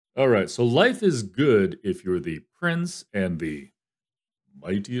All right, so life is good if you're the prince and the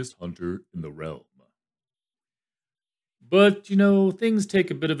mightiest hunter in the realm. But, things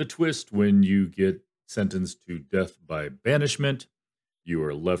take a bit of a twist when you get sentenced to death by banishment. You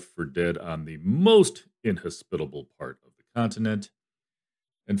are left for dead on the most inhospitable part of the continent.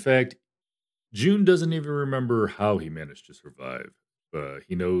 In fact, June doesn't even remember how he managed to survive.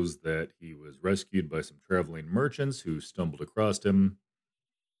 He knows that he was rescued by some traveling merchants who stumbled across him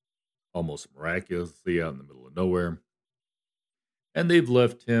almost miraculously out in the middle of nowhere. And they've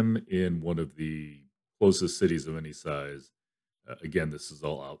left him in one of the closest cities of any size. Again, this is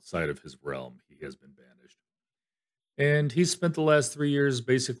all outside of his realm. He has been banished. And he spent the last 3 years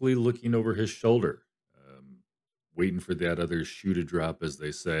basically looking over his shoulder, waiting for that other shoe to drop, as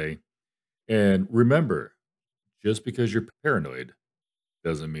they say. And remember, just because you're paranoid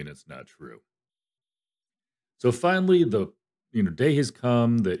doesn't mean it's not true. So finally, the day has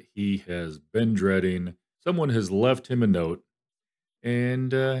come that he has been dreading. Someone has left him a note.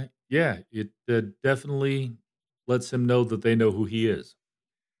 And, yeah, it, definitely lets him know that they know who he is.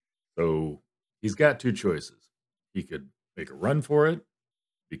 So, he's got 2 choices. He could make a run for it,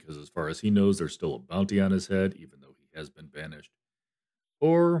 because as far as he knows, there's still a bounty on his head, even though he has been banished.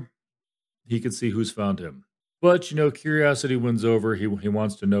 Or he could see who's found him. But, curiosity wins over. He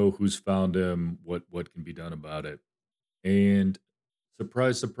wants to know who's found him, what can be done about it. And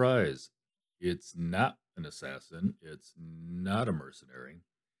surprise, surprise, it's not an assassin. It's not a mercenary.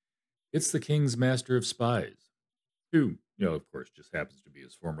 It's the king's master of spies, who, of course, just happens to be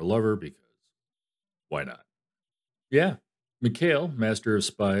his former lover because why not? Yeah. Mikhail, master of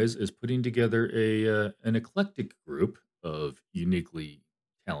spies, is putting together an eclectic group of uniquely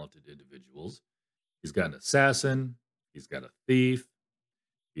talented individuals. He's got an assassin, he's got a thief,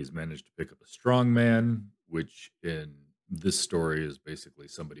 he's managed to pick up a strong man, which in this story is basically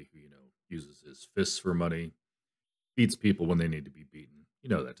somebody who, uses his fists for money, beats people when they need to be beaten,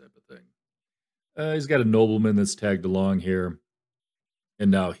 that type of thing. He's got a nobleman that's tagged along here, and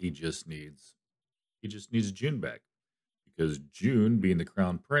now he just needs June back because June, being the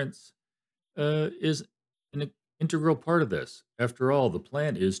crown prince, is an integral part of this. After all, the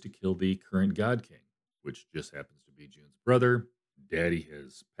plan is to kill the current God King, which just happens to be June's brother. Daddy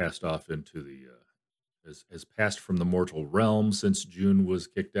has passed off into the has passed from the mortal realm since June was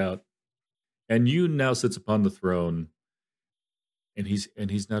kicked out, and Yoon now sits upon the throne, and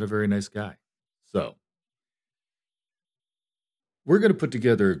he's not a very nice guy. So we're going to put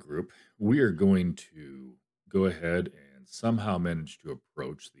together a group. We are going to go ahead and somehow manage to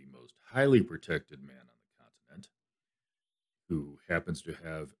approach the most highly protected man on the continent, who happens to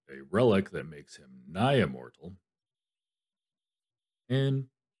have a relic that makes him nigh immortal, and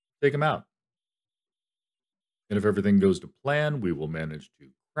take him out. And if everything goes to plan, we will manage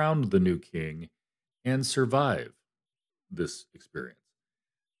to crown the new king and survive this experience.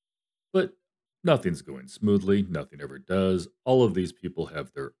 But nothing's going smoothly. Nothing ever does. All of these people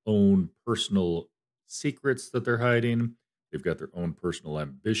have their own personal secrets that they're hiding. They've got their own personal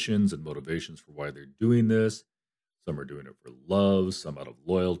ambitions and motivations for why they're doing this. Some are doing it for love, some out of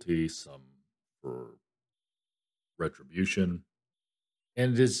loyalty, some for retribution.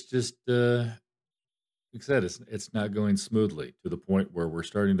 And it's just, like I said, it's not going smoothly to the point where we're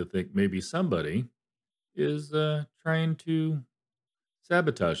starting to think maybe somebody is trying to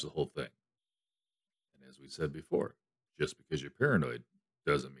sabotage the whole thing. And as we said before, just because you're paranoid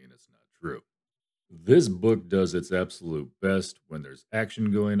doesn't mean it's not true. This book does its absolute best when there's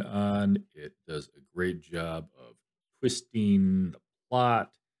action going on. It does a great job of twisting the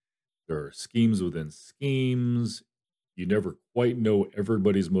plot. There are schemes within schemes. You never quite know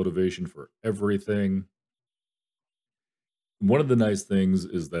everybody's motivation for everything. One of the nice things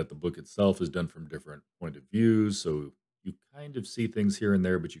is that the book itself is done from different point of views, so you kind of see things here and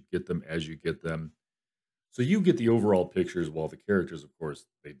there, but you get them as you get them. So you get the overall pictures, while the characters, of course,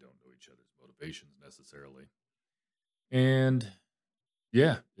 they don't know each other's motivations necessarily. And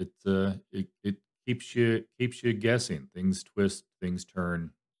yeah, it keeps you guessing. Things twist, things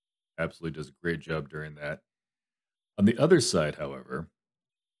turn. Absolutely does a great job during that. On the other side, however,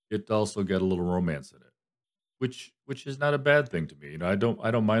 it also got a little romance in it, which is not a bad thing to me. I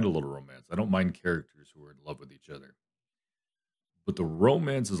don't mind a little romance. I don't mind characters who are in love with each other. But the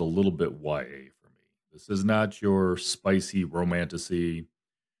romance is a little bit YA for me. This is not your spicy romantasy,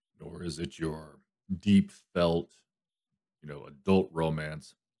 nor is it your deep felt, adult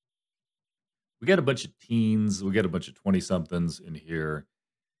romance. We got a bunch of teens, we got a bunch of 20 somethings in here.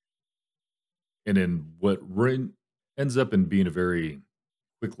 And in ends up in being a very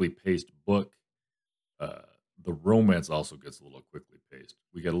quickly paced book, uh, the romance also gets a little quickly paced.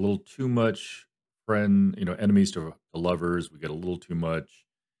 We get a little too much enemies to lovers. We get a little too much.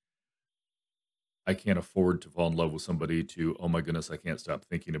 I can't afford to fall in love with somebody to, oh my goodness, I can't stop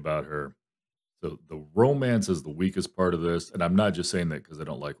thinking about her. So the romance is the weakest part of this. And I'm not just saying that because I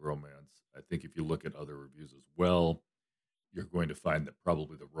don't like romance. I think if you look at other reviews as well, you're going to find that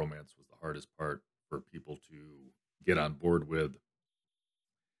probably the romance was the hardest part for people to get on board with.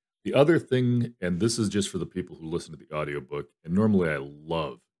 The other thing, and this is just for the people who listen to the audiobook, and normally I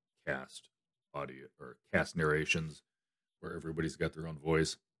love cast audio or cast narrations where everybody's got their own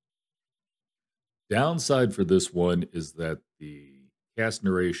voice. Downside for this one is that the cast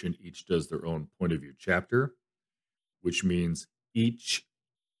narration each does their own point of view chapter, which means each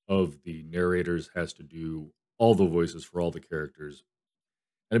of the narrators has to do all the voices for all the characters.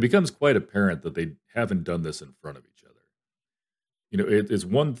 And it becomes quite apparent that they haven't done this in front of each other. It's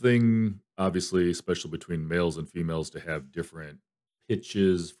one thing, obviously, especially between males and females, to have different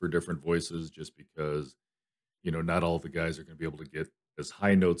pitches for different voices, just because, not all the guys are going to be able to get as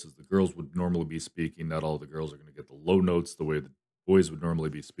high notes as the girls would normally be speaking. Not all the girls are going to get the low notes the way the boys would normally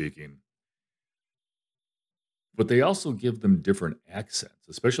be speaking. But they also give them different accents,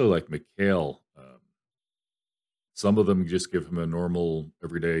 especially like Mikhail. Some of them just give him a normal,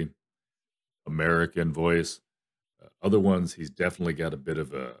 everyday American voice. Other ones, he's definitely got a bit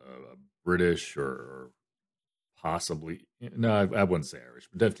of a British or possibly, no, I wouldn't say Irish,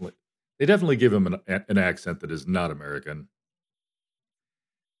 but they definitely give him an accent that is not American.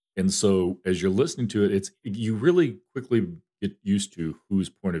 And so as you're listening to it, you really quickly get used to whose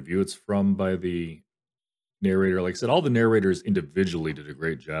point of view it's from by the narrator. Like I said, all the narrators individually did a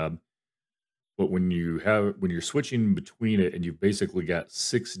great job. But when you're switching between it and you've basically got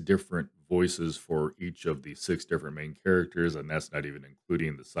 6 different voices for each of the 6 different main characters, and that's not even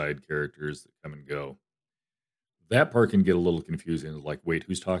including the side characters that come and go. That part can get a little confusing. Like, wait,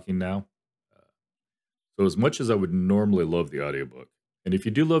 who's talking now? Uh, so as much as I would normally love the audiobook, and if you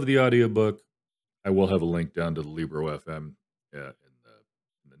do love the audiobook, I will have a link down to the Libro FM in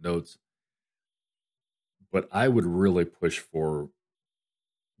the notes. But I would really push for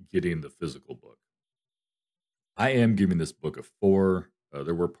getting the physical book. I am giving this book a 4.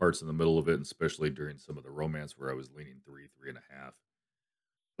 There were parts in the middle of it, and especially during some of the romance where I was leaning 3.5.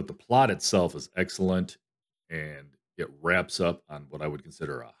 But the plot itself is excellent, and it wraps up on what I would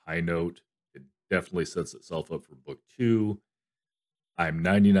consider a high note. It definitely sets itself up for book 2. I'm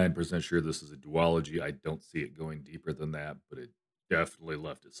 99% sure this is a duology. I don't see it going deeper than that, but it definitely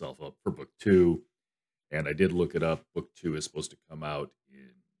left itself up for book 2. And I did look it up. Book 2 is supposed to come out in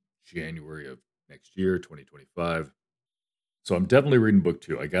January of next year, 2025. So I'm definitely reading book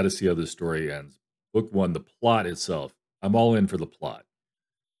 2. I got to see how this story ends. Book 1, the plot itself, I'm all in for the plot.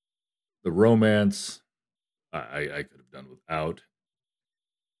 The romance, I could have done without.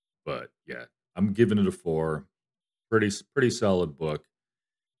 But yeah, I'm giving it a 4. Pretty solid book.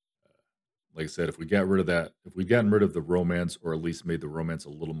 Like I said, if we'd gotten rid of the romance, or at least made the romance a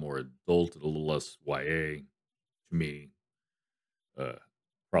little more adult and a little less YA, to me, uh,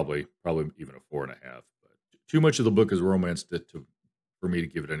 probably even a 4.5. But too much of the book is romance for me to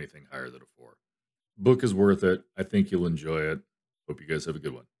give it anything higher than a 4. Book is worth it. I think you'll enjoy it. Hope you guys have a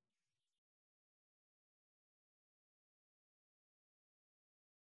good one.